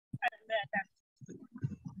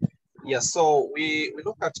Yes, so we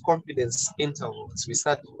look at confidence intervals. We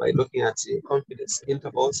start by looking at confidence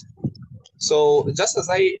intervals. So just as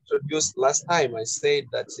I introduced last time, I said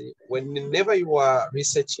that whenever you are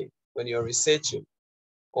researching, when you're researching,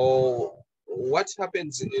 or what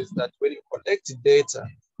happens is that when you collect data,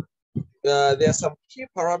 there are some key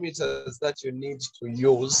parameters that you need to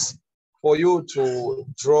use for you to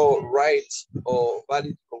draw right or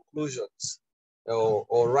valid conclusions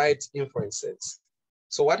or right inferences.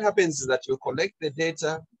 So what happens is that you collect the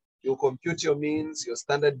data, you compute your means, your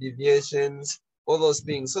standard deviations, all those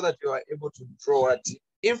things, so that you are able to draw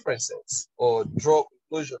inferences or draw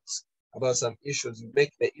conclusions about some issues. You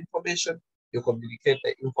make the information, you communicate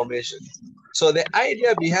the information. So the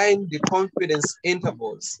idea behind the confidence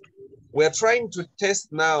intervals, we're trying to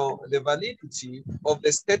test now the validity of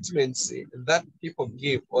the statements that people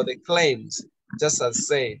give or the claims, just as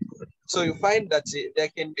said. So you find that there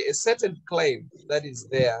can be a certain claim that is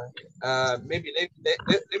there. Maybe let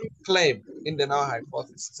me claim in the null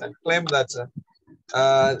hypothesis and claim that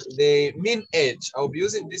the mean age, I'll be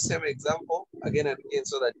using this same example again and again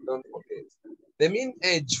so that you don't forget. The mean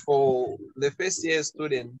age for the first year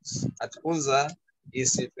students at UNZA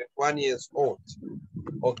is 21 years old.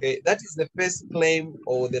 Okay, that is the first claim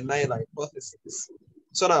or the null hypothesis.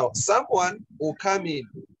 So now someone will come in,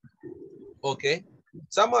 okay?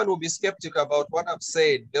 Someone will be skeptical about what I've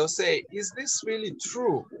said. They'll say, is this really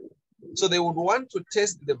true? So they would want to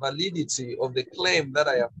test the validity of the claim that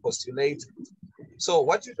I have postulated. So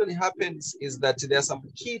what usually happens is that there are some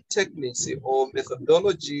key techniques or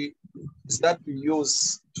methodology that we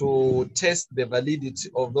use to test the validity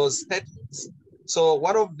of those statements. So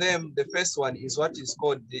one of them, the first one, is what is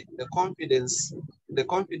called the confidence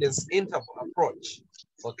interval approach.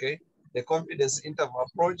 Okay, the confidence interval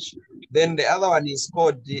approach. Then the other one is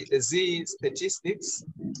called the Z statistics.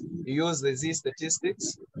 You use the Z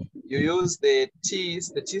statistics. You use the T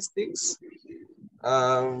statistics.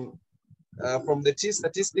 From the T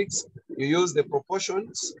statistics, you use the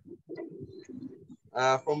proportions.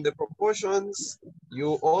 From the proportions,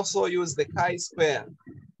 you also use the chi-square.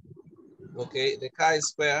 Okay, the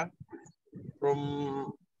chi-square.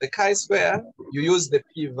 From the chi-square, you use the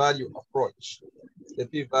p-value approach. The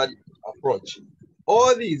p-value approach.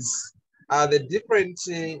 All these are the different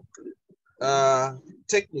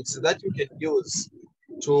techniques that you can use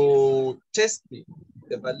to test the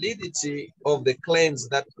validity of the claims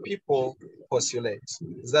that people postulate.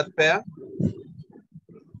 Is that fair?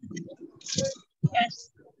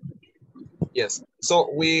 Yes. Yes.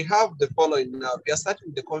 So we have the following now. We are starting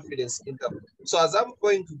with the confidence interval. So as I'm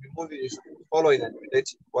going to be moving, you should be following and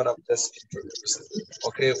relating what I've just introduced.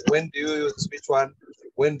 Okay. When do you use which one?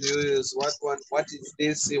 When do you use what one? What is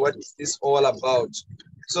this? What is this all about?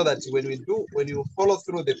 So that when you follow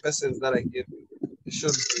through the persons that I give you, it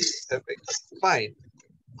should be perfect. Fine.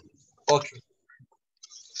 Okay.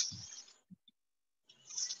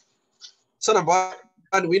 So number one,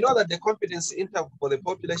 and we know that the confidence interval for the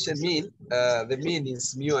population mean, the mean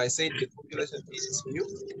is mu. I said the population mean is mu.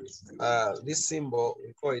 This symbol,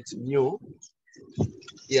 we call it mu.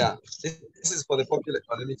 Yeah, this is for the population.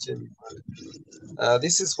 Let me change.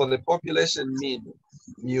 This is for the population mean,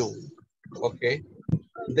 mu. Okay.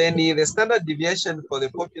 Then the standard deviation for the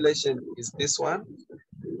population is this one.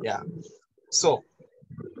 Yeah. So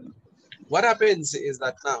what happens is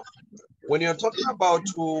that now, when you're talking about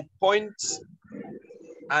point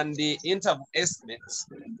and the interval estimates,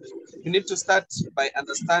 you need to start by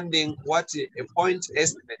understanding what a point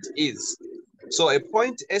estimate is. So a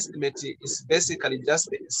point estimate is basically just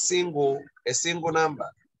a single number.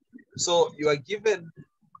 So you are given,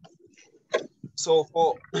 so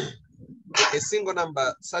for a single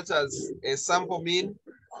number such as a sample mean,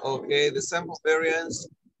 okay, the sample variance,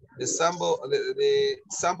 the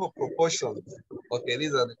sample proportion. Okay,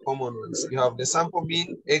 these are the common ones. You have the sample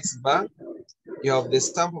mean X bar, you have the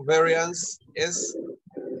sample variance S,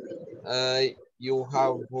 you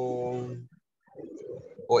have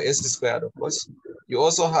or S squared, of course. You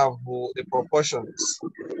also have the proportions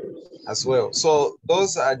as well. So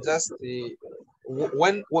those are just the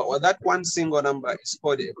that one single number is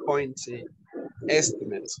called a point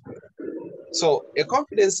estimate. So a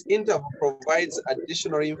confidence interval provides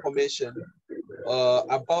additional information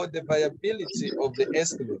about the viability of the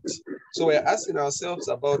estimate. So we're asking ourselves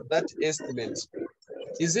about that estimate.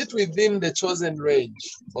 Is it within the chosen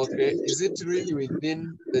range? Okay, is it really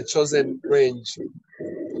within the chosen range?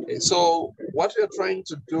 Okay, so what we're trying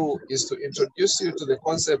to do is to introduce you to the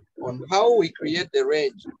concept on how we create the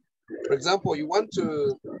range. For example, you want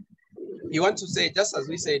to say, just as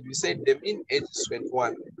we said the mean age is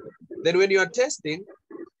 21. Then when you are testing,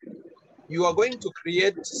 you are going to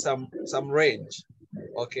create some range,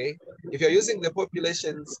 okay? If you're using the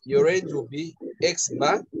populations, your range will be X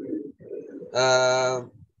bar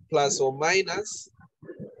plus or minus,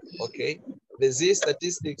 okay? The Z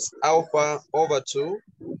statistics alpha over 2,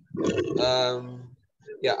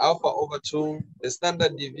 alpha over 2, the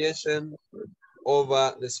standard deviation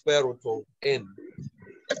over the square root of n.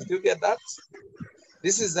 Did you get that?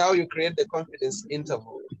 This is how you create the confidence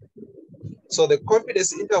interval. So the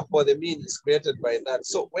confidence interval for the mean is created by that.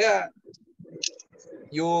 So where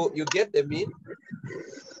you get the mean,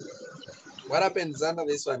 what happens under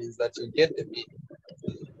this one is that you get the mean.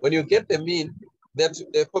 When you get the mean, that's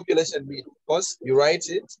the population mean, of course, you write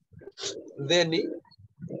it, then the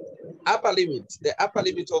upper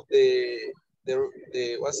limit of the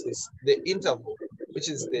what's this? The interval, which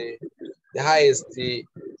is the highest,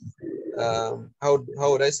 how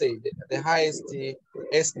would I say, the highest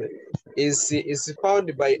estimate is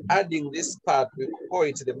found by adding this part. We call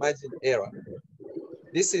it the margin error.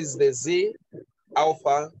 This is the Z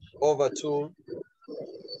alpha over 2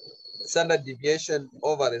 standard deviation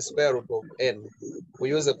over the square root of n. We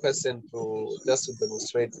use a question to just to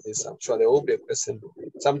demonstrate this. I'm sure there will be a question.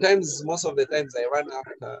 Sometimes, most of the times, I run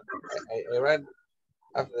after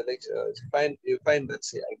the lecture. You find that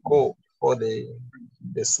I go for the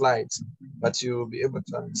slides, but you'll be able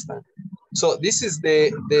to understand. So this is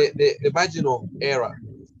the margin of error.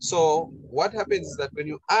 So what happens is that when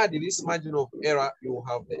you add this margin of error, you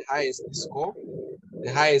have the highest score,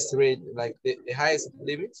 the highest range, like the highest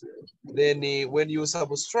limit. Then when you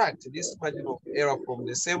subtract this margin of error from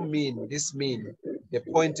the same mean, this mean, the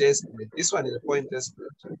point estimate, this one is the point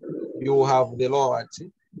estimate, you have the lower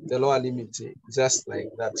limit, just like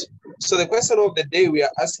that. So the question of the day we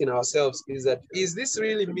are asking ourselves is that, is this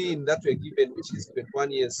really mean that we're given, which is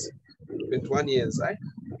 21 years, right?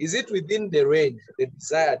 Is it within the range, the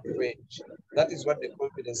desired range? That is what the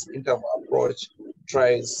confidence interval approach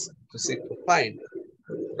tries to seek to find.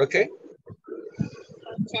 Okay?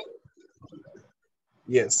 Okay.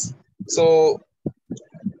 Yes. So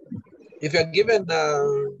if you're given,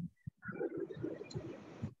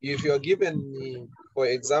 for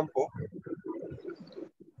example,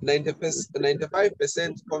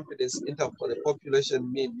 95% confidence interval for the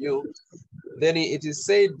population mean mu, then it is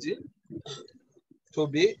said to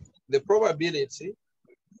be the probability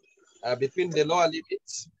between the lower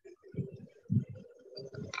limit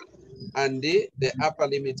and the upper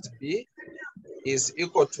limit B is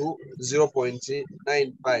equal to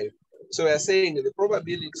 0.95. So we are saying the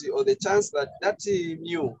probability or the chance that that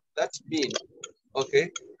mean,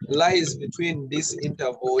 okay, lies between this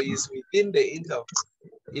interval, is within the interval.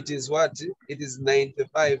 It is what? It is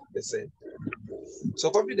 95%. So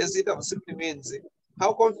confidence interval simply means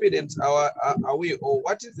how confident are we, or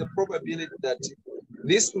what is the probability that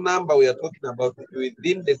this number we are talking about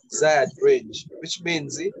within the desired range, which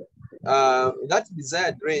means that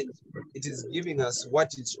desired range, it is giving us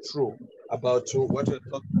what is true about what we're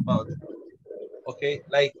talking about. Okay,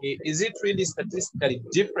 like, is it really statistically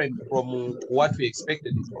different from what we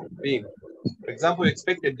expected it from being? For example, we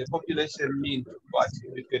expected the population mean to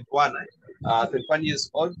be 21 years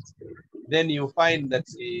old. Then you find that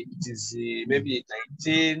it is maybe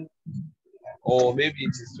 19, or maybe it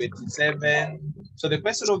is 27. So the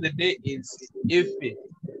question of the day is, if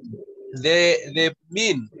the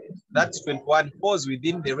mean, that's 21, falls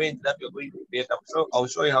within the range that we're going to create. I'll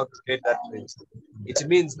show you how to create that range. It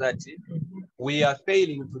means that we are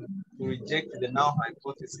failing to reject the null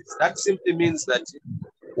hypothesis. That simply means that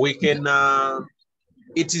we can,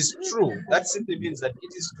 it is true. That simply means that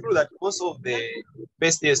it is true that most of the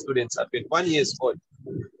first year students are 21 years old.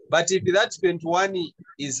 But if that 21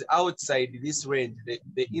 is outside this range,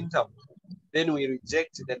 the interval, then we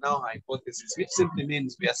reject the null hypothesis, which simply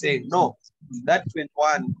means we are saying, no, that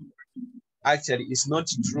 21 actually is not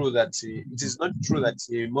true, that it is not true that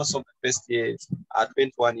most of the first years are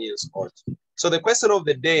 21 years old. So the question of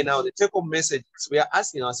the day now, the take-home message is, we are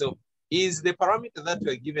asking ourselves, is the parameter that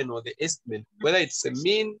we are given, or the estimate, whether it's a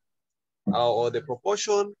mean or the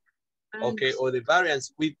proportion, okay, or the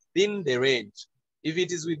variance, within the range? If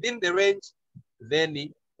it is within the range, then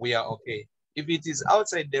we are okay. If it is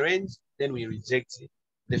outside the range, then we reject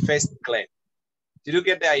the first claim. Did you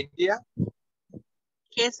get the idea?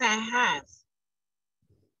 Yes, I have.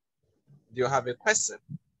 Do you have a question?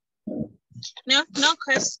 No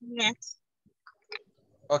question yet.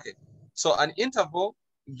 Okay, so an interval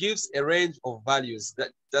gives a range of values,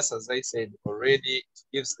 that, just as I said already, it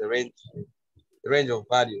gives the range of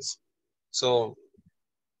values. So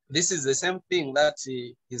this is the same thing that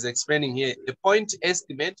he's explaining here. The point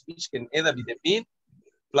estimate, which can either be the mean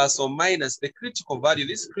plus or minus the critical value.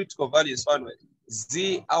 This critical value is found with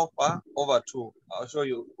Z alpha over 2. I'll show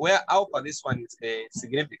you where alpha, this one is a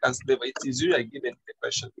significance level. It is usually given in the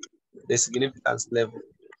question, the significance level.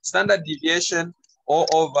 Standard deviation all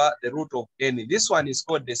over the root of n. This one is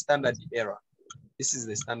called the standard error. This is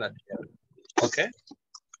the standard error. Okay.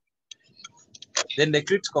 Then the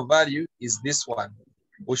critical value is this one.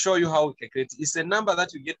 We'll show you how we calculate it. It's a number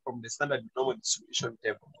that you get from the standard normal distribution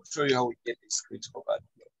table. We'll show you how we get this critical value.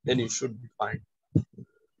 Then you should be fine.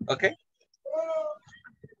 Okay?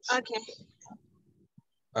 Okay.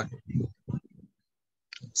 Okay.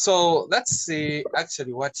 So let's see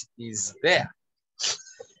actually what is there.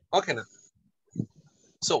 Okay now.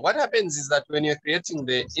 So what happens is that when you're creating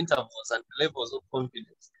the intervals and levels of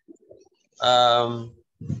confidence,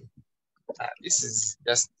 this is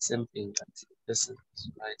just the same thing that this is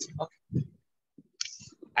right.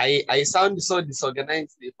 Okay. I sound so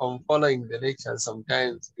disorganized if I'm following the lectures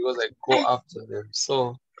sometimes because I go after them.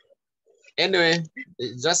 So anyway,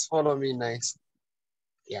 just follow me nice.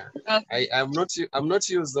 Yeah. Okay. I'm not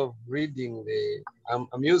used of reading the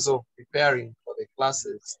I'm used of preparing for the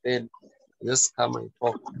classes, then just come and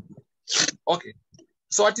talk. Okay.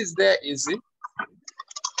 So what is there is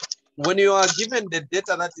when you are given the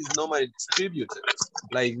data that is normally distributed,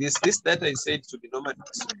 like this data is said to be normally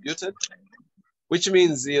distributed, which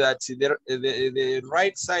means that the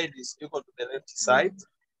right side is equal to the left side.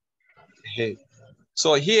 Okay.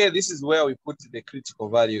 So here, this is where we put the critical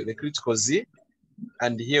value, the critical Z,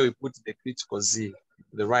 and here we put the critical Z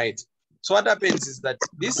to the right. So what happens is that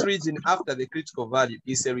this region after the critical value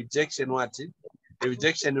is a rejection what? A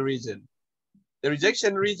rejection region. The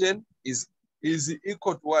rejection region is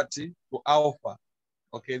equal to what? To alpha.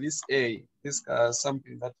 Okay, this A, this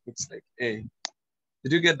something that looks like A.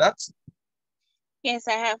 Did you get that? Yes,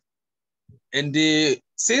 I have. And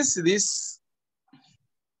since this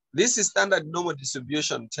is standard normal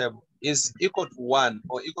distribution table is equal to 1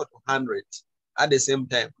 or equal to 100 at the same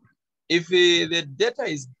time, if the data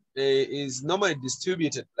is normally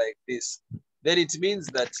distributed like this, then it means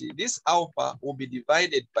that this alpha will be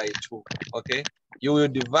divided by 2. Okay, you will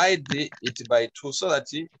divide it by 2 so that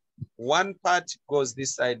one part goes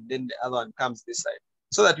this side, then the other one comes this side.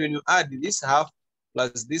 So that when you add this half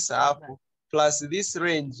plus this half plus this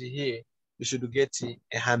range here, you should get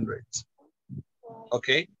 100.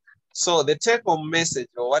 Okay, so the take-home message,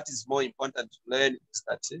 or what is more important to learn, is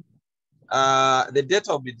that the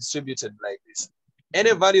data will be distributed like this.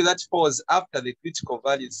 Any value that falls after the critical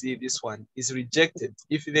value Z, this one, is rejected.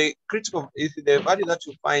 If the value that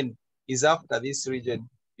you find is after this region,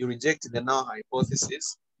 you reject the null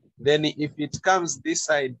hypothesis. Then if it comes this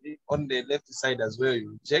side, on the left side as well,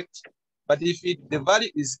 you reject. But if the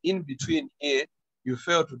value is in between here, you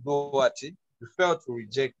fail to do what? You fail to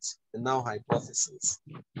reject the null hypothesis.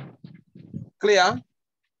 Clear?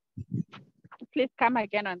 Please come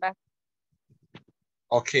again on that.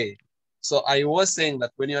 Okay. So I was saying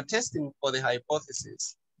that when you're testing for the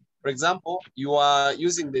hypothesis, for example, you are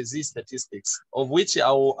using the Z statistics, of which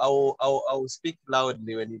I will speak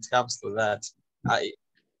loudly when it comes to that.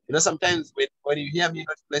 Sometimes when you hear me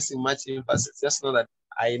not placing much emphasis, just know that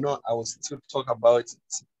I know I will still talk about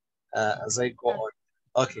it as I go on.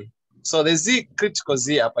 Okay. So the Z critical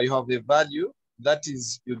Z upper, you have the value that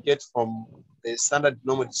is you get from the standard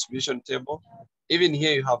normal distribution table. Even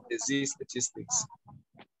here you have the Z statistics.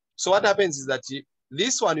 So what happens is that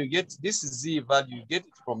this one you get, this Z value, you get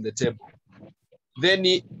it from the table. Then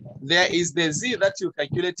there is the Z that you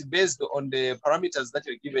calculate based on the parameters that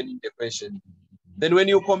you're given in the question. Then when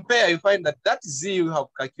you compare, you find that that Z you have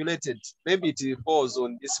calculated, maybe it falls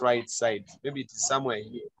on this right side, maybe it is somewhere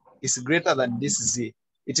here. It's greater than this Z.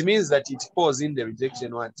 It means that it falls in the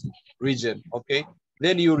rejection region, okay?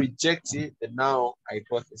 Then you reject the null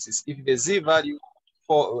hypothesis. If the Z value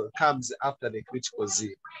comes after the critical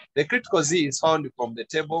Z. The critical Z is found from the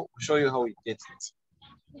table. We'll show you how we get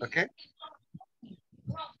it, okay?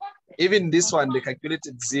 Even this one, the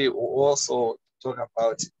calculated Z, will also talk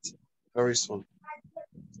about it very soon.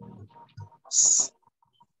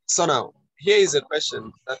 So now, here is a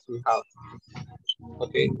question that we have.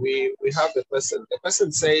 Okay, we have the question. The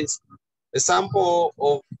question says the sample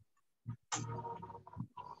of,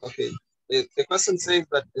 okay, the question says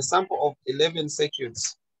that the sample of 11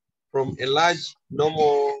 circuits from a large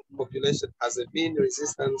normal population has a mean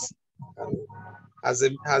resistance has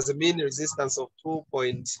a mean resistance of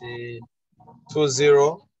 2.20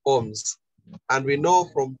 ohms. And we know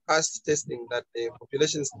from past testing that the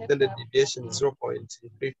population's standard deviation is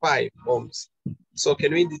 0.35 ohms. So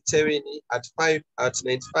can we determine at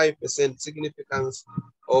 95% significance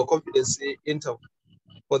or confidence interval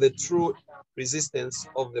for the true resistance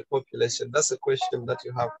of the population? That's a question that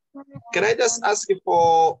you have. Can I just ask you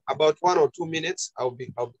for about 1 or 2 minutes? I'll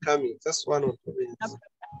be coming. Just 1 or 2 minutes.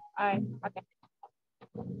 All right. Okay.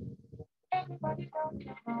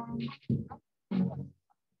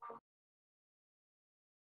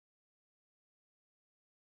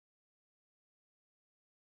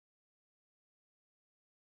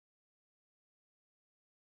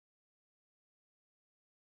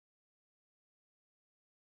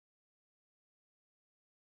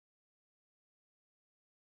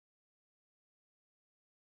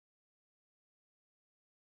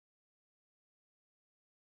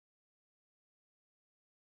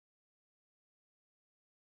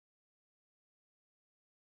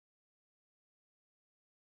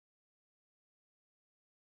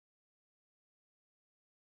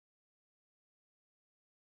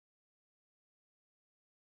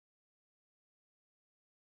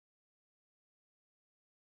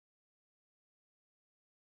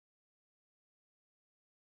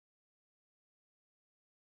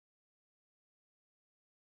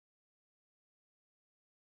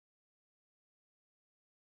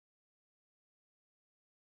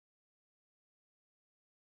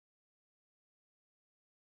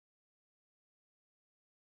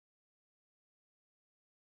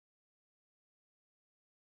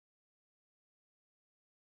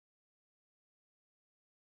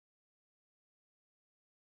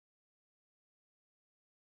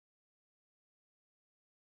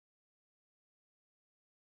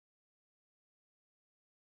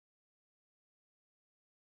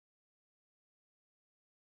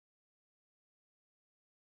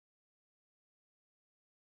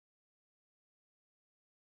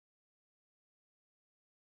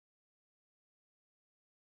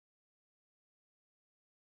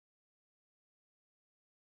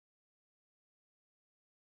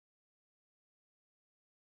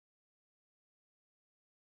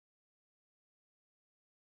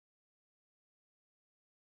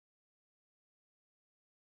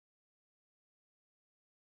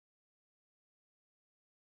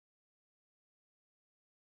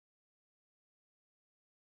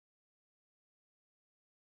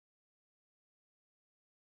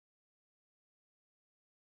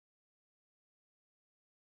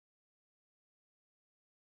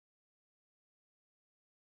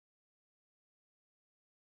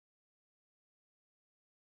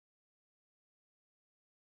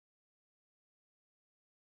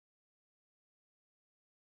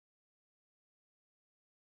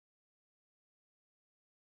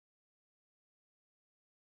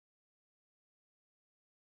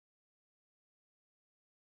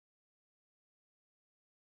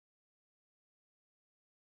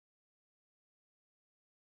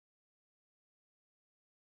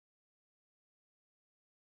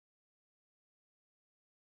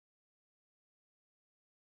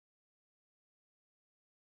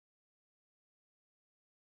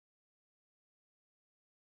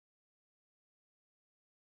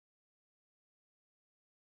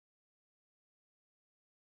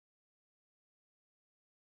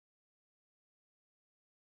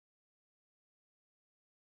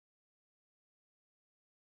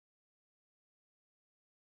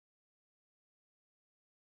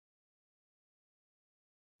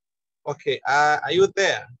 Okay, are you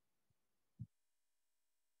there?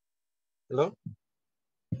 Hello?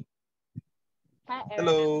 Hi, Erin.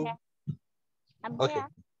 Hello. I'm Okay,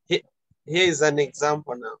 here. here is an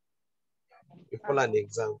example now. We follow an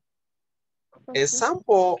example. A Okay.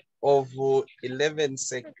 sample of 11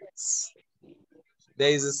 circuits. There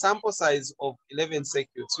is a sample size of 11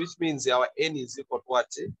 circuits, which means our n is equal to what?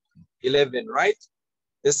 11, right?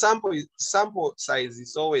 The sample size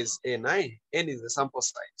is always n. N is the sample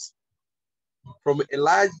size. From a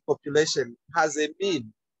large population has a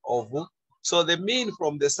mean of, so the mean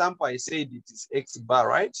from the sample, I said it is X bar,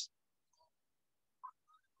 right?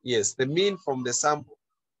 Yes, the mean from the sample.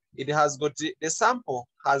 It has got, the sample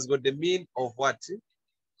has got the mean of what?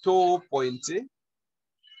 2.20,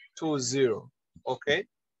 okay?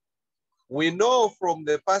 We know from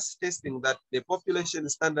the past testing that the population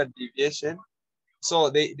standard deviation,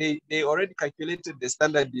 so they already calculated the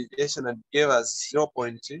standard deviation and gave us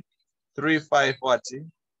 0.35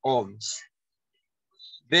 ohms.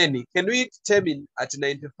 Then can we determine at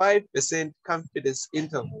 95% confidence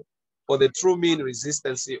interval for the true mean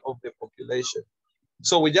resistance of the population?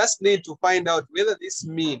 So we just need to find out whether this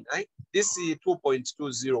mean, right, this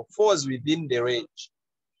 2.20 falls within the range.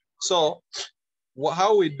 So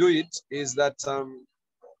how we do it is that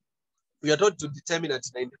we are told to determine at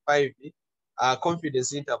 95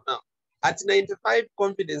 confidence interval. Now, at 95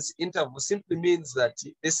 confidence interval simply means that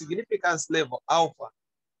the significance level alpha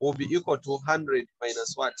will be equal to 100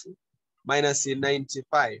 minus what? Minus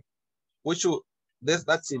 95, which will,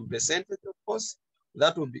 that's in percentage, of course.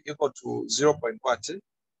 That will be equal to 0. What?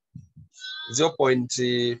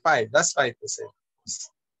 0.5. That's 5%.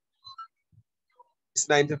 It's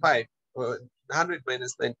 95. 100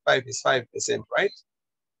 minus 95 is 5%, right?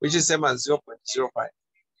 Which is same as 0.05.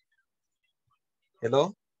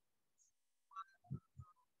 Hello?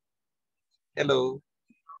 Hello?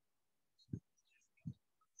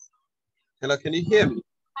 Hello, can you hear me?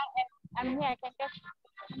 I'm here. I can just.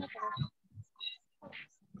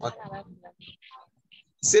 Okay.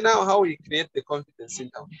 See now how we create the confidence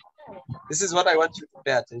interval. This is what I want you to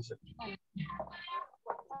pay attention.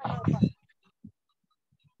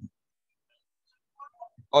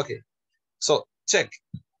 Okay, so check.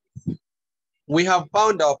 We have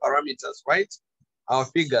found our parameters, right? Our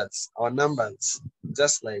figures, our numbers,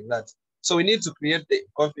 just like that. So we need to create the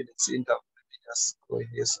confidence interval. Let me just go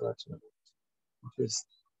here so that you're not confused.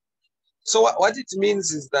 So what it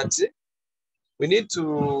means is that we need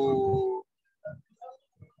to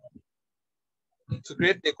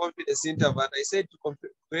create the confidence interval. I said to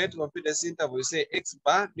create confidence interval, we say X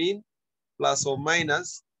bar mean plus or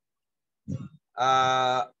minus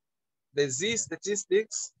the Z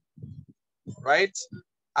statistics, right?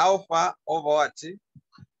 Alpha over what?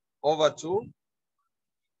 Over 2,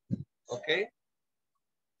 okay?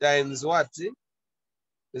 Times what?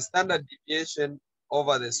 The standard deviation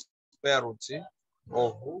over the square root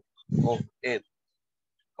of n,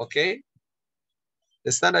 okay?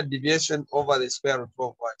 The standard deviation over the square root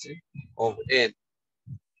of what? Of n.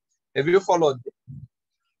 Have you followed?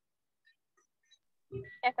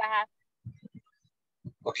 Yes, I have.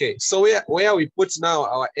 Okay, so where we put now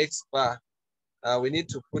our X bar, we need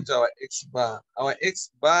to put our X bar. Our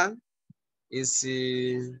X bar is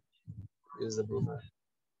it is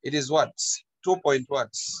what?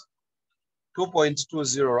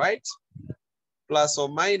 2.20, right? Plus or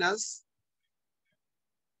minus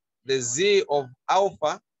the Z of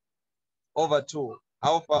alpha over 2.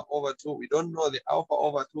 Alpha over 2, we don't know the alpha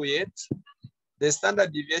over 2 yet. The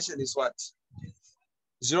standard deviation is what?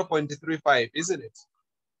 0.35, isn't it?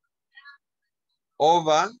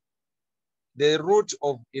 Over the root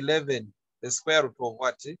of 11, the square root of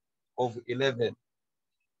what? Of 11.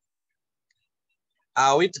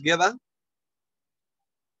 Are we together?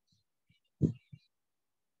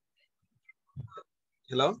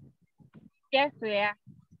 Hello? Yes, we are.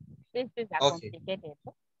 This is a Okay. complicated.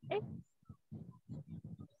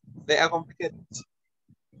 They are complicated.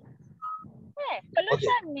 Hey,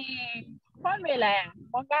 solution ni formula ya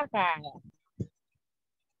mwangaka.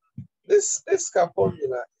 This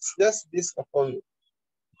formula, it's just this formula.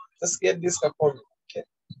 Just get this formula. Okay.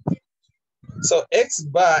 So X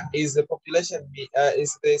bar is the population mean,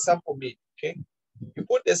 is the sample mean. Okay. You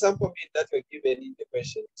put the sample mean that you're given in the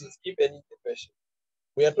question. It is given in the question.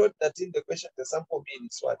 We are told that in the question the sample mean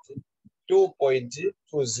is what?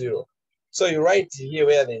 2.20. So you write here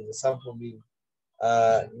where there is a sample mean.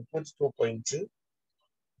 You put 2.20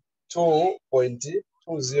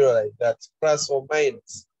 like that, plus or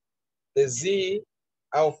minus the Z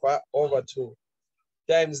alpha over 2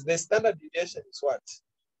 times the standard deviation is what?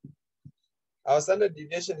 Our standard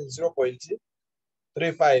deviation is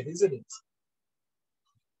 0.35, isn't it?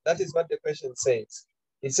 That is what the question says.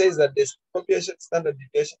 It says that the population standard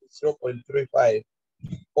deviation is 0.35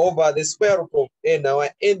 over the square root of n. Our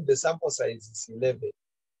n, the sample size is 11.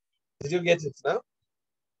 Did you get it now?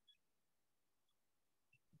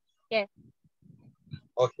 Yes.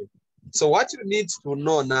 Okay. So what you need to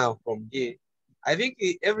know now from here, I think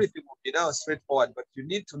everything will be now straightforward, but you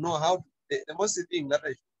need to know how, the most thing that I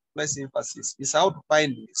should place emphasis is how to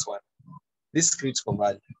find this one, this critical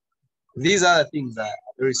value. These are the things that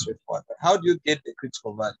are very straightforward. But how do you get the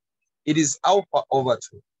critical value? It is alpha over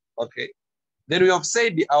 2, okay? Then we have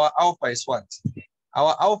said our alpha is what?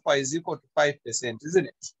 Our alpha is equal to 5%, isn't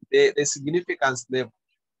it? The significance level.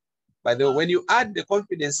 By the way, when you add the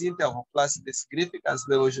confidence interval plus the significance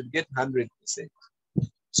level, you should get 100%.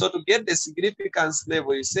 So to get the significance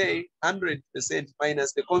level, you say 100%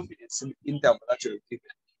 minus the confidence interval that you're given.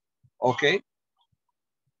 Okay?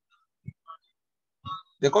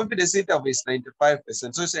 The confidence interval is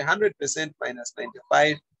 95%. So you say 100% minus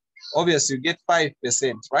 95. Obviously, you get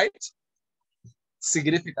 5%, right?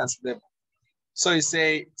 Significance level. So you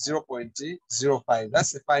say 0.05.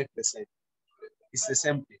 That's the 5%. It's the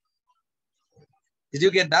same thing. Did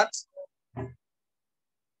you get that?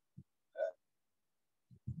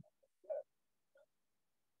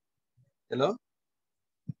 Hello?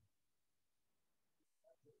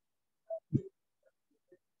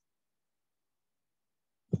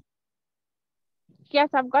 Yes,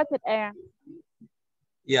 I've got it.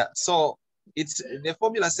 Yeah, so it's the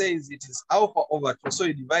formula says it is alpha over 2. So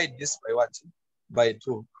you divide this by what? By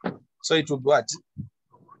 2. So it would what?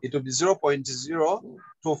 It will be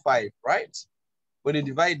 0.025, right? When you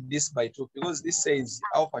divide this by 2, because this says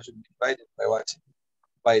alpha should be divided by what?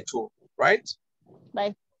 By 2, right?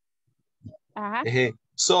 By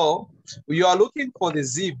So you are looking for the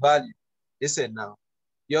z value. Listen now.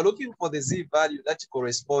 You are looking for the z value that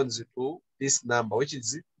corresponds to this number, which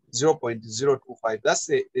is 0.025. That's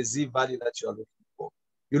the z value that you are looking for.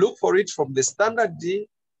 You look for it from the standard D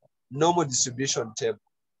normal distribution table.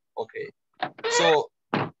 Okay. So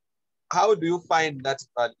how do you find that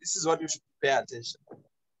value? This is what you should pay attention.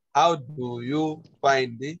 How do you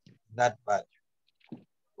find that value?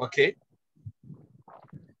 Okay.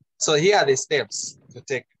 So here are the steps to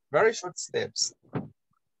take. Very short steps.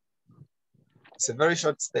 It's a very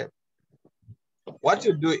short step. What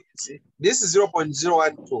you do is, this is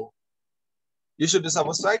 0.012. You should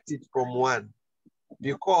subtract it from 1.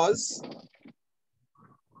 Because,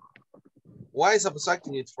 why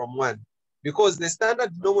subtracting it from 1? Because the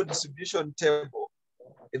standard normal distribution table,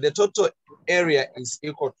 the total area is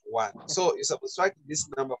equal to 1. So you subtract this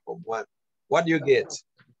number from 1. What do you get?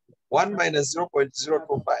 1 minus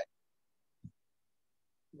 0.025.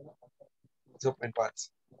 0.1.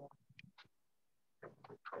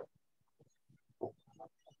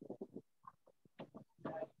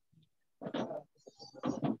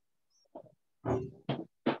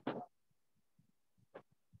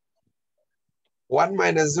 One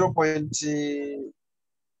minus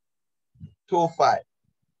 0.25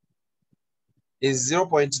 is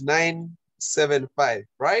 0.975,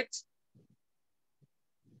 right?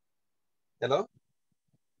 Hello?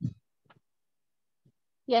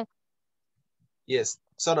 yes. Yes.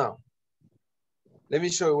 So now, let me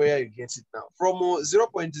show you where you get it now. From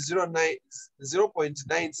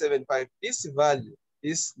 0.975, this value,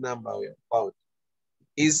 this number we have found,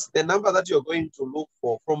 is the number that you're going to look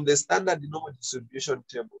for from the standard normal distribution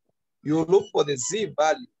table. You look for the z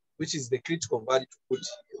value, which is the critical value to put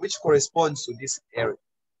here, which corresponds to this area.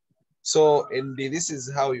 So, and this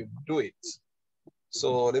is how you do it.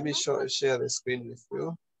 So let me share the screen with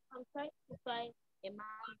you. I'm trying to find a man.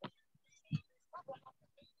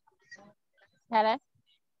 Hello?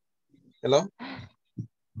 Hello?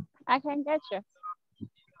 I can get you.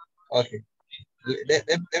 Okay. Let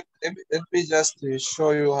me just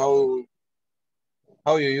show you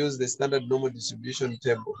how you use the standard normal distribution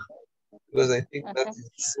table, because I think that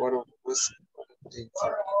is one of the most important things.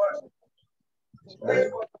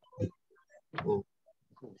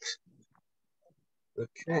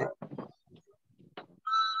 Okay.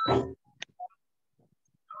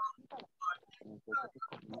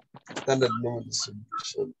 Standard normal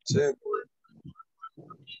distribution table.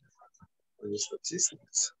 And the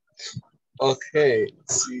statistics. Okay.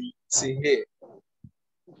 See here.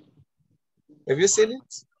 Have you seen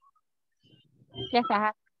it? Yes,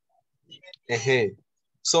 I have.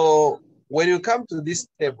 So when you come to this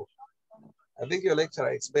table, I think your lecturer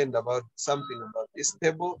explained about something about this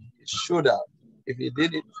table. It should have. If you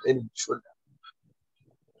did it, then it should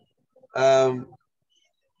have.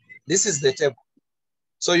 This is the table.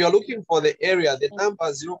 So you're looking for the area, the number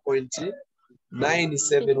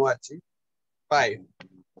 0.975.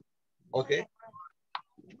 Okay.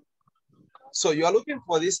 So you are looking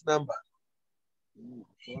for this number.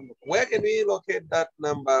 Where can we locate that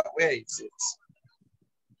number? Where is it?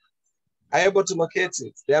 Are you able to locate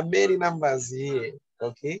it? There are many numbers here,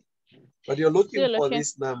 okay? But you're looking for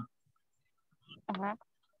this number.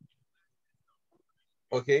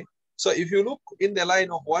 Okay. So if you look in the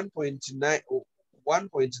line of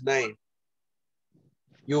 1.9,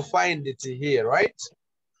 you find it here, right?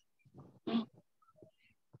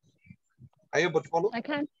 Are you able to follow? I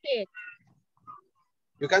can't see it.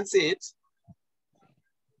 You can see it?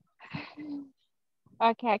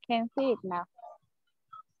 Okay, I can see it now.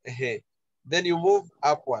 Then you move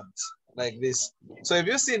upwards like this. So if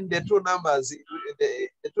you've seen the two numbers, the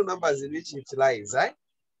two numbers in which it lies, right?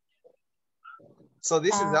 So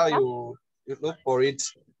this is how you look for it.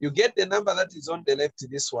 You get the number that is on the left,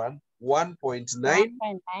 this one, 1.9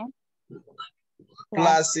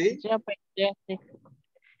 plus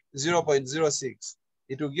 0.06.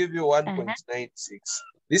 It will give you 1.96.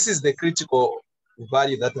 This is the critical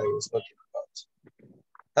value that I was talking about.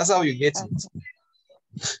 That's how you get it.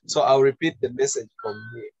 So I'll repeat the message from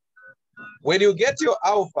here. When you get your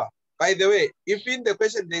alpha, by the way, if in the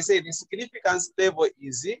question they say the significance level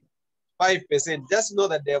is 5%, just know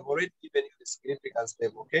that they have already given you the significance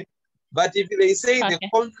level, okay? But if they say the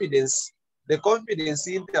confidence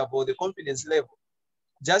interval, the confidence level,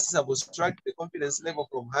 just subtract the confidence level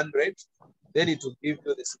from 100, then it will give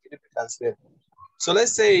you the significance level. So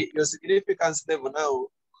let's say your significance level now,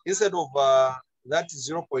 instead of that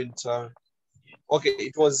 0. Okay,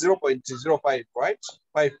 it was 0.05, right?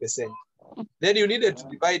 5%. Then you needed to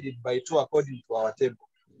divide it by 2 according to our table.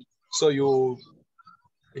 So you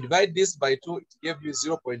divide this by 2, it gave you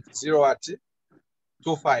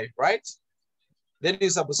 0.025, right? Then you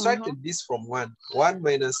subtracted this from 1. 1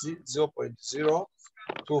 minus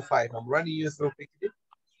 0.025. I'm running you through quickly.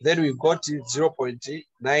 Then we got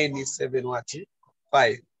 0.9715.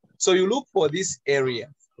 So you look for this area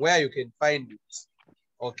where you can find it.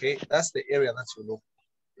 Okay, that's the area that you look for.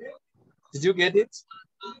 Did you get it?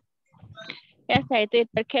 Yes, I did.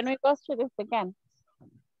 But can we go through this again?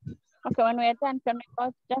 Okay, when we're done, can we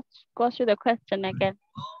just go through the question again?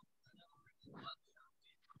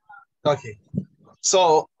 Okay.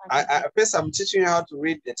 So first I'm teaching you how to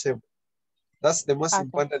read the table. That's the most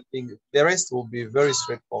important thing. The rest will be very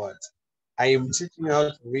straightforward. I am teaching you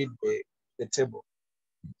how to read the table.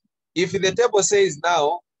 If the table says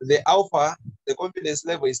now the alpha, the confidence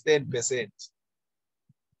level is 10%,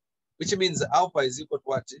 which means the alpha is equal to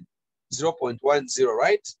what? 0.10,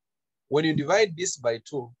 right? When you divide this by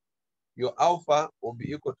 2, your alpha will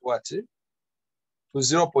be equal to what? To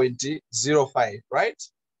 0.05, right?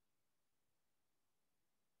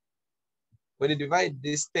 When you divide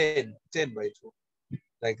this 10 by 2,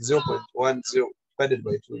 like 0.10 divided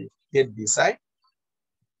by 2, you get this, right?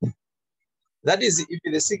 That is if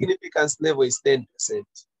the significance level is 10%.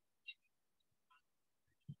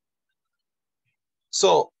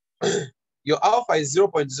 So your alpha is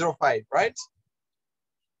 0.05, right?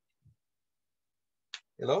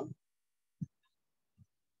 Hello?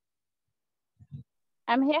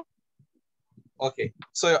 I'm here. Okay,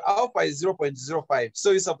 so your alpha is 0.05.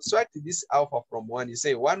 So you subtract this alpha from 1. You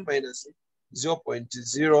say 1 minus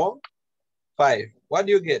 0.05. What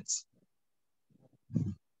do you get?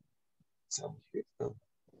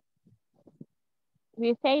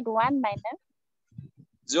 We said 1 minus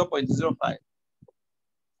 0.05.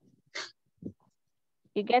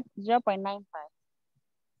 You get 0.95.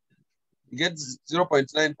 You get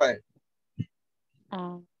 0.95.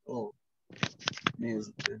 Oh,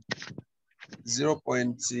 means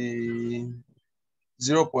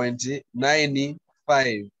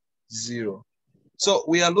 0.950. So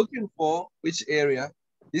we are looking for which area?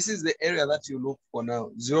 This is the area that you look for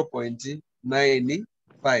now,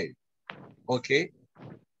 0.95. Okay.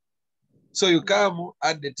 So you come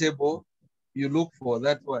at the table, you look for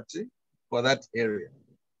that what? For that area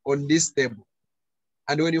on this table.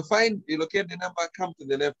 And when you find, you locate the number, come to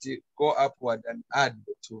the left, you go upward and add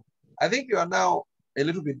the 2. I think you are now a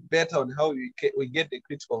little bit better on how we get the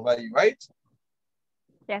critical value, right?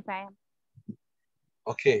 Yes, I am.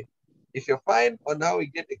 Okay. If you're fine on how we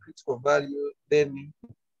get the critical value, then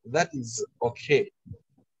that is okay.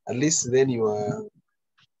 At least then you're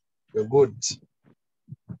good.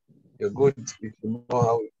 You're good if you know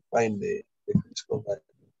how we find the critical value.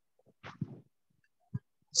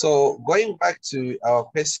 So going back to our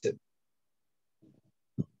question.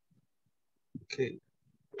 Okay,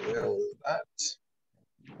 where was that?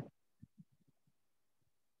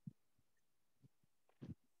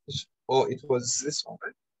 Oh, it was this one,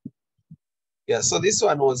 right? Yeah, so this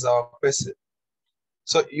one was our question.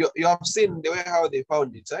 So you have seen the way how they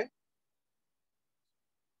found it, right?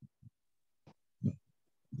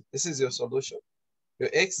 This is your solution. Your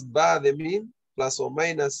X bar, the mean, plus or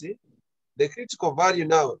minus it. The critical value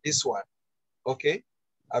now, this one, okay?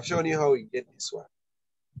 I've shown you how we get this one.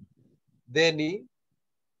 Then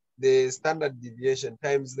the standard deviation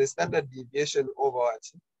times the standard deviation over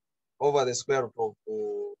what? Over the square root of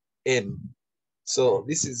n. So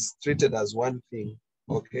this is treated as one thing,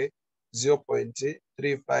 okay?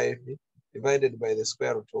 0.35 divided by the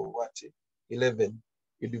square root of what? 11.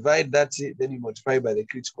 You divide that, then you multiply by the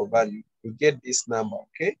critical value. You get this number,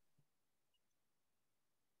 okay?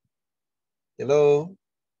 Hello?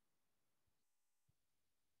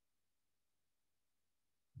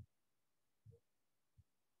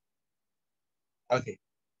 Okay.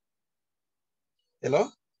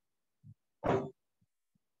 Hello?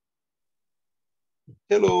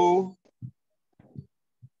 Hello?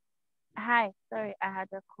 Hi, sorry, I had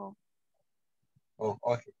a call. Oh,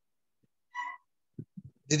 okay.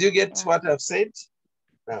 Did you get what I've said?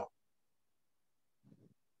 Now,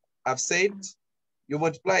 I've said you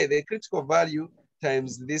multiply the critical value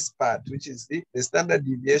times this part, which is the standard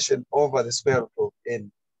deviation over the square root of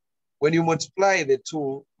n. When you multiply the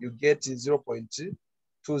 2, you get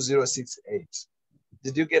 0.2068.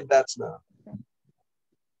 Did you get that now?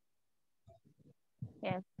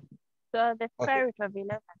 Yes. So the Okay. square root of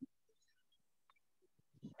 11.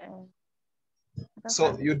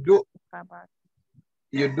 So you do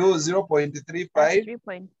 0.35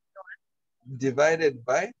 3 divided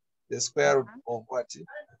by the square root of what?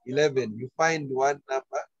 11. You find one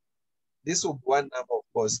number. This will be one number, of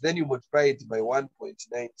course. Then you multiply it by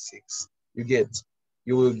 1.96.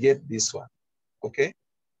 You will get this one. Okay.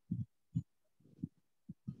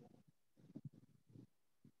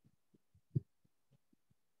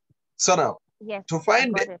 So now, Yes, to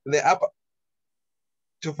find got it. the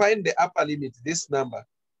upper limit, this number,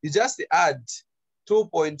 you just add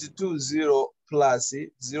 2.20 plus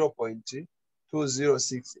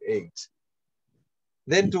 0.2068.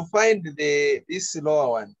 Then to find this lower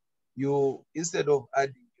one, you, instead of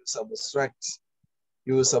adding, you subtract.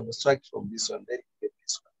 You will subtract from this one, then you get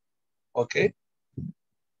this one. Okay.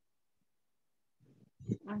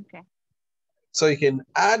 Okay. So you can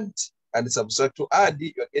add and subtract. To add,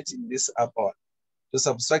 you're getting this upper one. To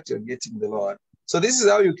subtract, you're getting the lower one. So this is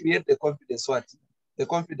how you create the confidence what? The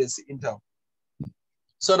confidence interval.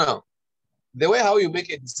 So now, the way how you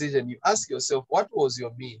make a decision, you ask yourself, what was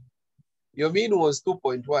your mean? Your mean was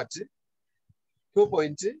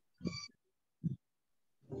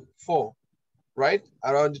 2.4, right?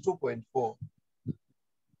 Around 2.4.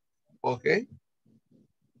 Okay.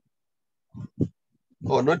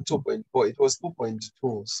 Oh, not 2.4. It was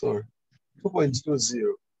 2.2. Sorry.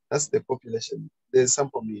 2.20. That's the population. The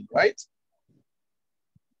sample mean, right?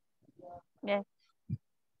 Yes.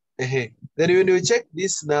 Then when you check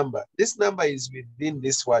this number is within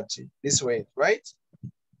this this range, right?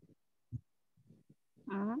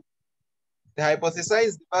 The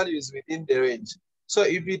hypothesized value is within the range. So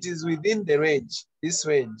if it is within the range, this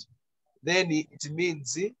range, then it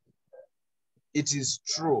means it is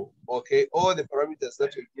true. Okay, all the parameters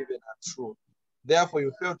that were given are true. Therefore,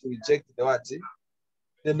 you fail to reject the what?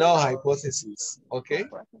 The null hypothesis. Okay.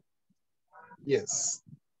 Yes.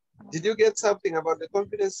 Did you get something about the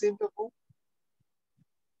confidence interval?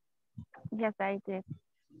 Yes, I did.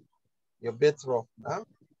 You're better off now.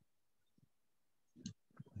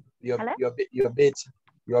 You're better.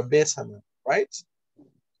 You're better now, right?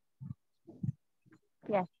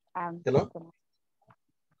 Yes. Hello?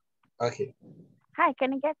 Okay. Hi,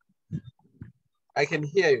 can you get? I can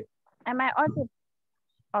hear you. Am I audible?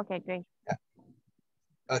 Okay, great. Yeah.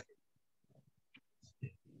 Okay.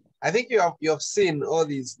 I think you have seen all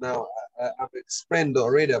these now. I've explained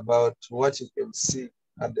already about what you can see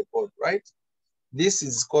at the board, right? This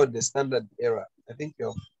is called the standard error. I think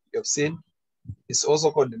you have seen. It's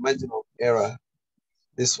also called the margin of error.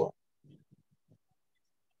 This one.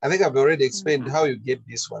 I think I've already explained how you get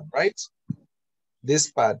this one, right?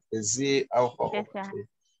 This part, the Z alpha Yes, over K.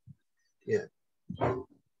 Yeah.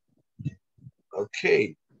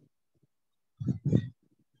 Okay.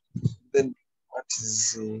 Then what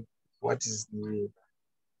is the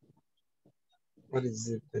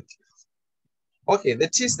okay, the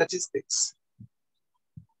T statistics.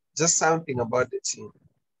 Just something about the T.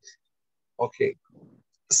 Okay.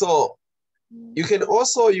 So you can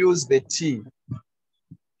also use the T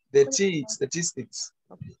statistics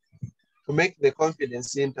to make the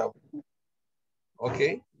confidence interval.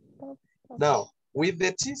 Okay. Now, with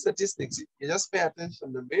the T statistics, you just pay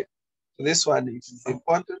attention a bit to this one. It is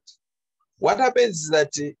important. What happens is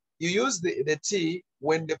that you use the T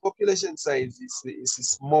when the population size is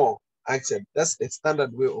small. Actually, that's the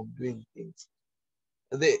standard way of doing things.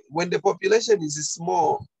 When the population is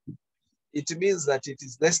small, it means that it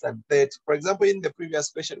is less than 30. For example, in the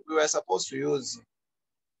previous question, we were supposed to use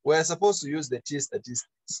the T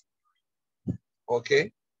statistics.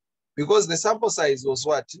 Okay, because the sample size was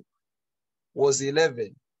what? Was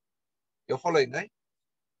 11. You're following, right?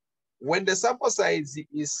 When the sample size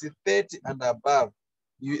is 30 and above,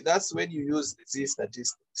 that's when you use the Z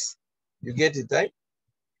statistics. You get it, right?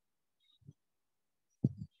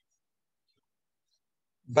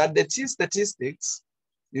 But the T statistics,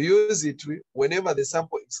 you use it whenever the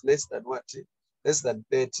sample is less than what? Less than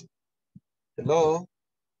 30. Hello?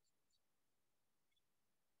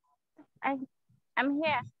 I'm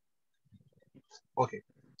here. Okay.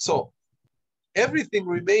 So everything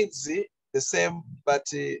remains the same, but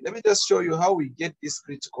let me just show you how we get this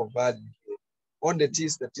critical value on the T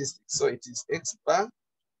statistics. So it is X bar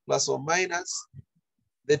plus or minus.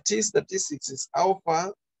 The T statistics is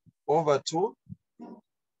alpha over 2,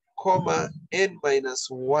 comma, n minus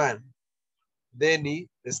 1. Then the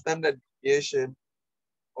standard deviation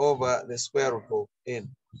over the square root of n,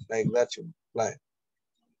 like that you apply.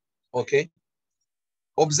 Okay.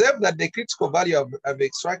 Observe that the critical value I've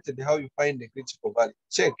extracted how you find the critical value.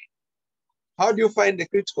 Check. How do you find the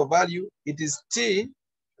critical value? It is T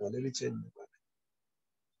Let me change the one.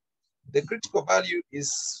 The critical value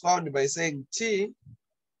is found by saying T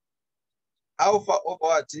alpha over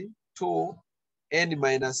what? 2 n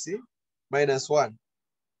minus 1,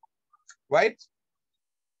 right?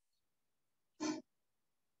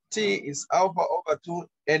 T is alpha over 2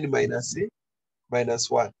 n minus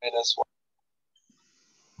 1.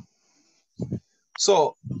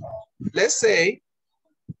 So let's say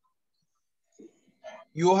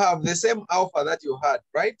you have the same alpha that you had,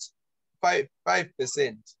 right?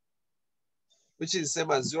 5%, which is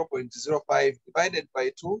same as 0.05 divided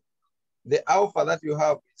by 2. The alpha that you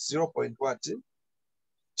have is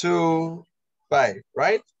 0.25,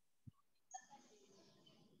 right?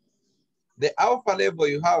 The alpha level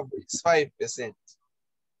you have is 5%,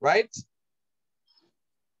 right?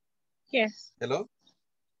 Yes. Hello?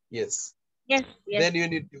 Yes. Yes. Yes. Then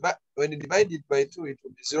when you divide it by 2, it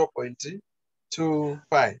will be 0.25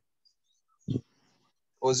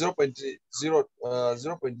 or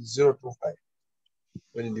 0.025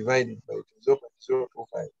 when you divide it by 2,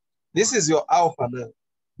 0.025. This is your alpha now.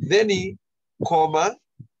 Then comma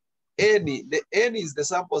n. The n is the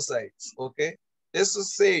sample size, okay? Let's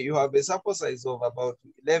just say you have a sample size of about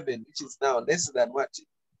 11, which is now less than what?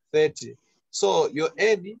 30. So your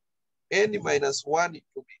n minus 1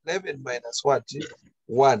 will be 11 minus what?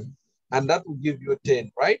 1. And that will give you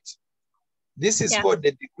 10, right? This is called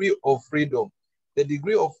the degree of freedom. The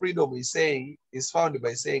degree of freedom is found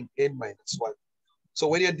by saying n minus 1. So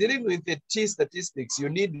when you're dealing with the T statistics, you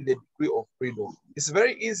need the degree of freedom. It's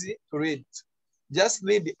very easy to read. Just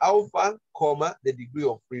read the alpha, comma, the degree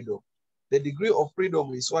of freedom. The degree of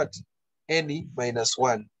freedom is what? N minus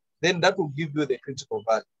 1. Then that will give you the critical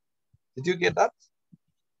value. Did you get that?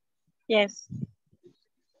 Yes.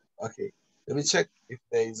 Okay. Let me check if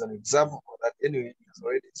there is an example for that. Anyway, it's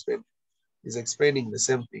already explained. It's explaining the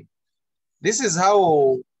same thing. This is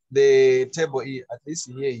how the table is. At least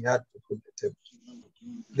here he had to put the table.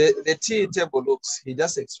 The T table looks, he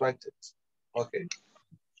just extracted. Okay.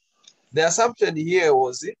 The assumption here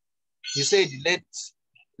was, he said,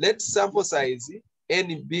 let sample size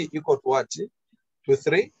n be equal to what? To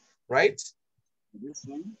 3, right?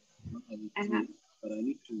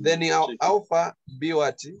 Then our alpha be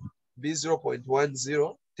what? Be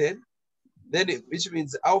 0.1010. Then which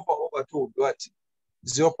means alpha over 2 will be what?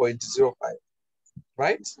 0.05,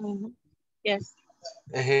 right? Yes.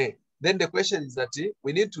 Then the question is that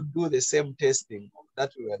we need to do the same testing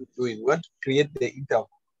that we are doing. We want to create the interval,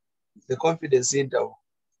 the confidence interval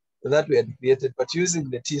that we had created, but using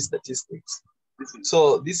the T statistics.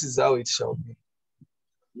 So this is how it shall be.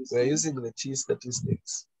 We're using the T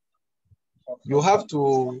statistics. You have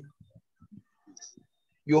to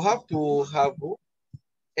have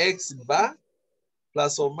X bar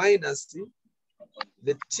plus or minus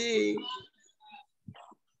the T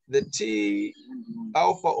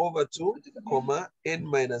alpha over 2, comma, n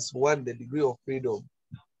minus 1, the degree of freedom.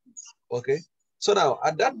 Okay. So now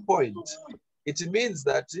at that point, it means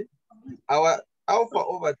that our alpha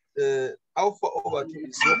over 2 is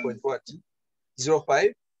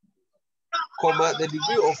 0.05, comma, the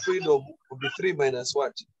degree of freedom will be 3 minus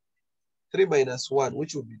what? 3 minus 1,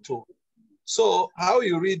 which will be 2. So how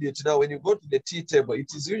you read it now, when you go to the T table,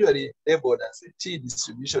 it is usually labeled as a T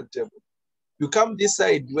distribution table. You come this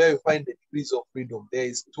side where you find the degrees of freedom. There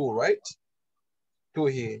is 2, right? 2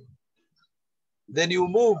 here. Then you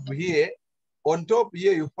move here. On top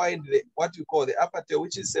here, you find what you call the upper tail,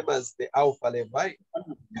 which is same as the alpha level, right?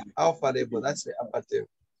 Alpha level, that's the upper tail.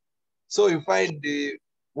 So you find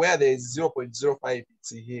where there is 0.05,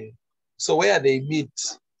 it's here. So where they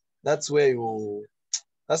meet, that's how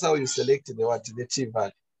you select the T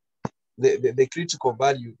value, the critical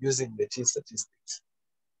value using the T statistics.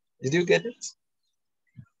 Did you get it?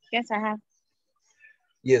 Yes, I have.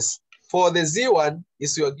 Yes. For the Z1,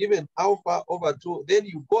 is you're given alpha over 2, then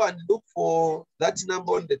you go and look for that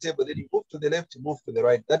number on the table, then you move to the left, you move to the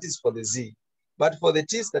right. That is for the Z. But for the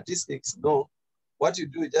T statistics, no. What you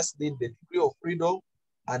do, you just need the degree of freedom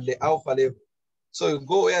and the alpha level. So you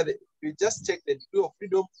go where you just check the degree of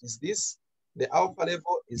freedom is this, the alpha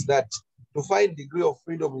level is that. To find degree of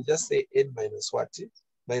freedom, you just say n minus what?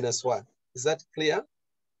 Minus 1. Is that clear?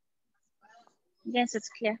 Yes, it's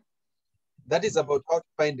clear. That is about how to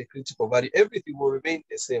find the critical value. Everything will remain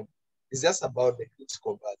the same. It's just about the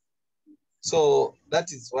critical value. So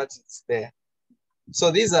that is what is there. So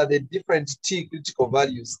these are the different T critical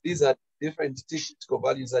values. These are different T critical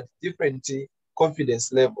values at different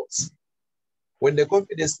confidence levels. When the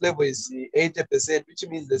confidence level is 80%, which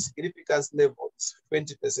means the significance level is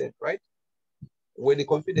 20%, right? When the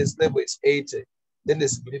confidence level is 80, then the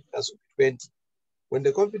significance will be 20. When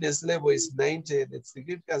the confidence level is 90, the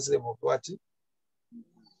significance level of what?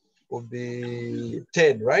 Will be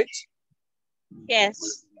 10, right?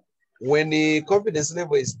 Yes. When the confidence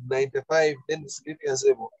level is 95, then the significance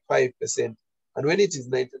level is 5%. And when it is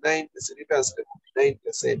 99, the significance level is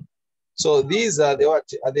 9%. So these are the what?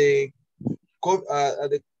 Are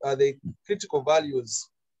the critical values,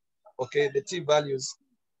 okay? The T values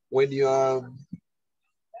when you are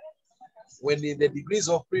when the degrees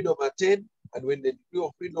of freedom are 10, and when the degree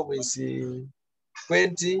of freedom is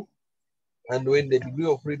 20, and when the degree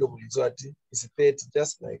of freedom is what? Is 30,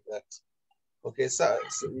 just like that. Okay, so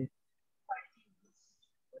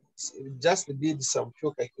just did some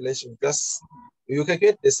few calculations. Just you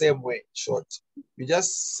calculate the same way, short. You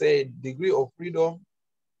just say degree of freedom,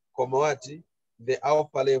 comma what? The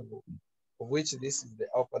alpha level, of which this is the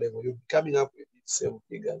alpha level. You're coming up with the same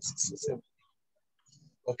figures. It's the same.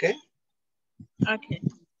 Okay? Okay.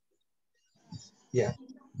 Yeah.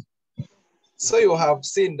 So you have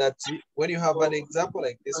seen that when you have an example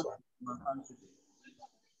like this one,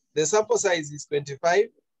 the sample size is 25,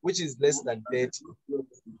 which is less than 30.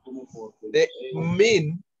 The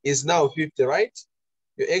mean is now 50, right?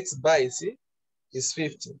 Your X bar is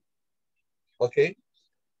 50. Okay?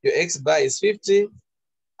 Your X bar is 50,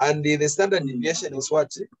 and the standard deviation is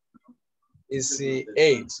what? Is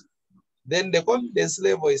 8. Then the confidence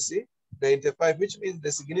level is 95, which means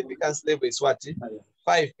the significance level is what?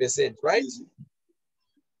 5%, right?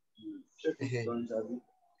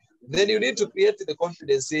 Then you need to create the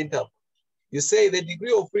confidence interval. You say the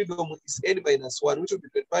degree of freedom is n minus 1, which will be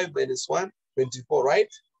 25 minus 1, 24, right?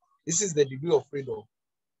 This is the degree of freedom,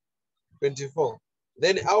 24.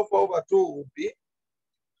 Then alpha over 2 will be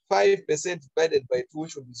 5% divided by 2,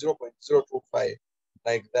 which will be 0.025,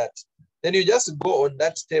 like that. Then you just go on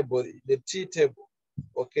that table, the T table,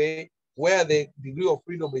 okay, where the degree of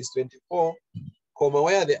freedom is 24, comma,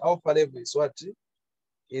 where the alpha level is what?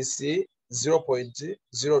 Is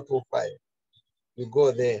 0.025. You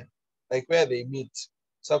go there, like where they meet.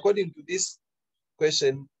 So according to this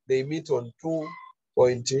question, they meet on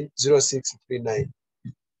 2.0639.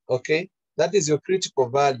 Okay, that is your critical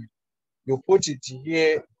value. You put it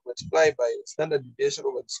here, multiply by standard deviation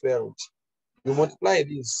over the square root. You multiply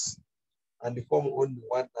this and form only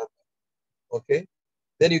one number. Okay,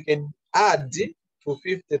 then you can add to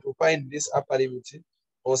 50 to find this upper limit,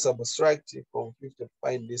 or subtract from 50 to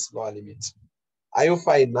find this lower limit. Are you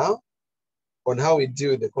fine now on how we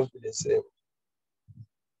deal with the confidence level?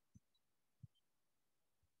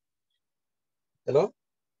 Hello?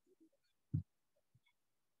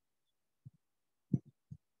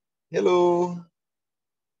 Hello?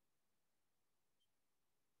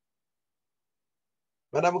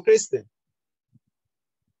 Madam Kristen?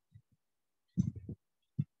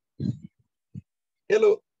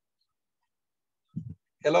 Hello?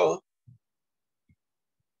 Hello?